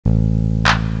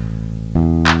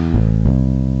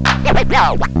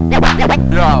I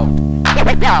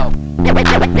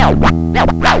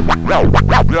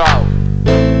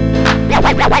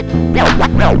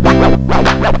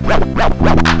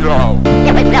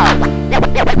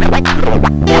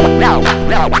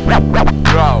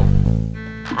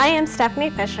am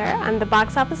Stephanie Fisher. I'm the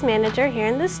box office manager here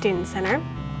in the Student Center.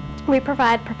 We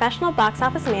provide professional box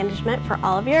office management for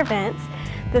all of your events.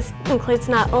 This includes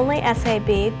not only SAB,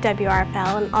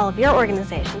 WRFL, and all of your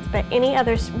organizations, but any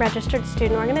other registered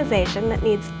student organization that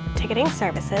needs ticketing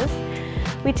services.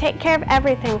 We take care of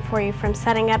everything for you from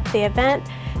setting up the event,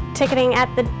 ticketing up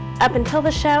until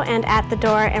the show and at the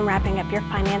door, and wrapping up your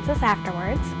finances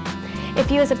afterwards. If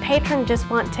you as a patron just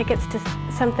want tickets to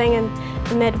something in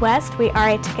the Midwest, we are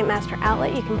a Ticketmaster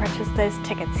outlet. You can purchase those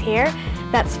tickets here.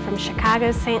 That's from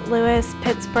Chicago, St. Louis,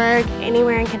 Pittsburgh,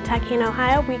 anywhere in Kentucky and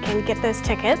Ohio, we can get those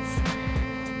tickets.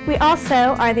 We also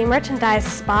are the merchandise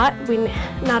spot. We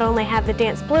not only have the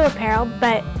Dance Blue apparel,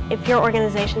 but if your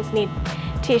organizations need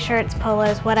t-shirts,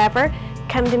 polos, whatever,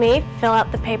 come to me, fill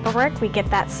out the paperwork, we get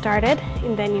that started,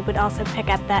 and then you would also pick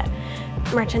up that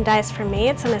merchandise from me.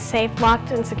 It's in a safe,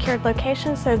 locked, and secured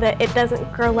location so that it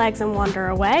doesn't grow legs and wander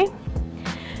away.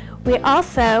 We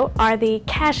also are the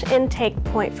cash intake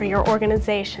point for your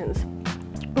organizations.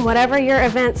 Whatever your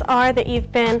events are that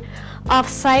you've been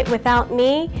off-site without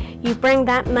me, you bring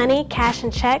that money, cash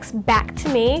and checks, back to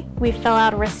me. We fill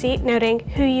out a receipt noting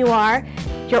who you are,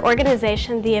 your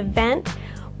organization, the event,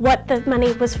 what the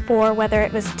money was for, whether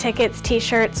it was tickets,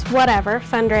 t-shirts, whatever,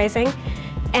 fundraising,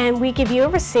 and we give you a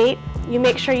receipt. You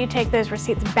make sure you take those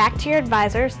receipts back to your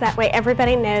advisors. That way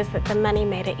everybody knows that the money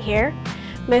made it here.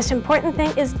 Most important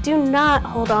thing is do not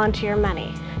hold on to your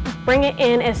money. Bring it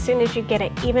in as soon as you get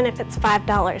it, even if it's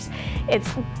 $5.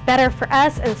 It's better for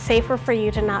us and safer for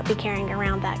you to not be carrying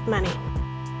around that money.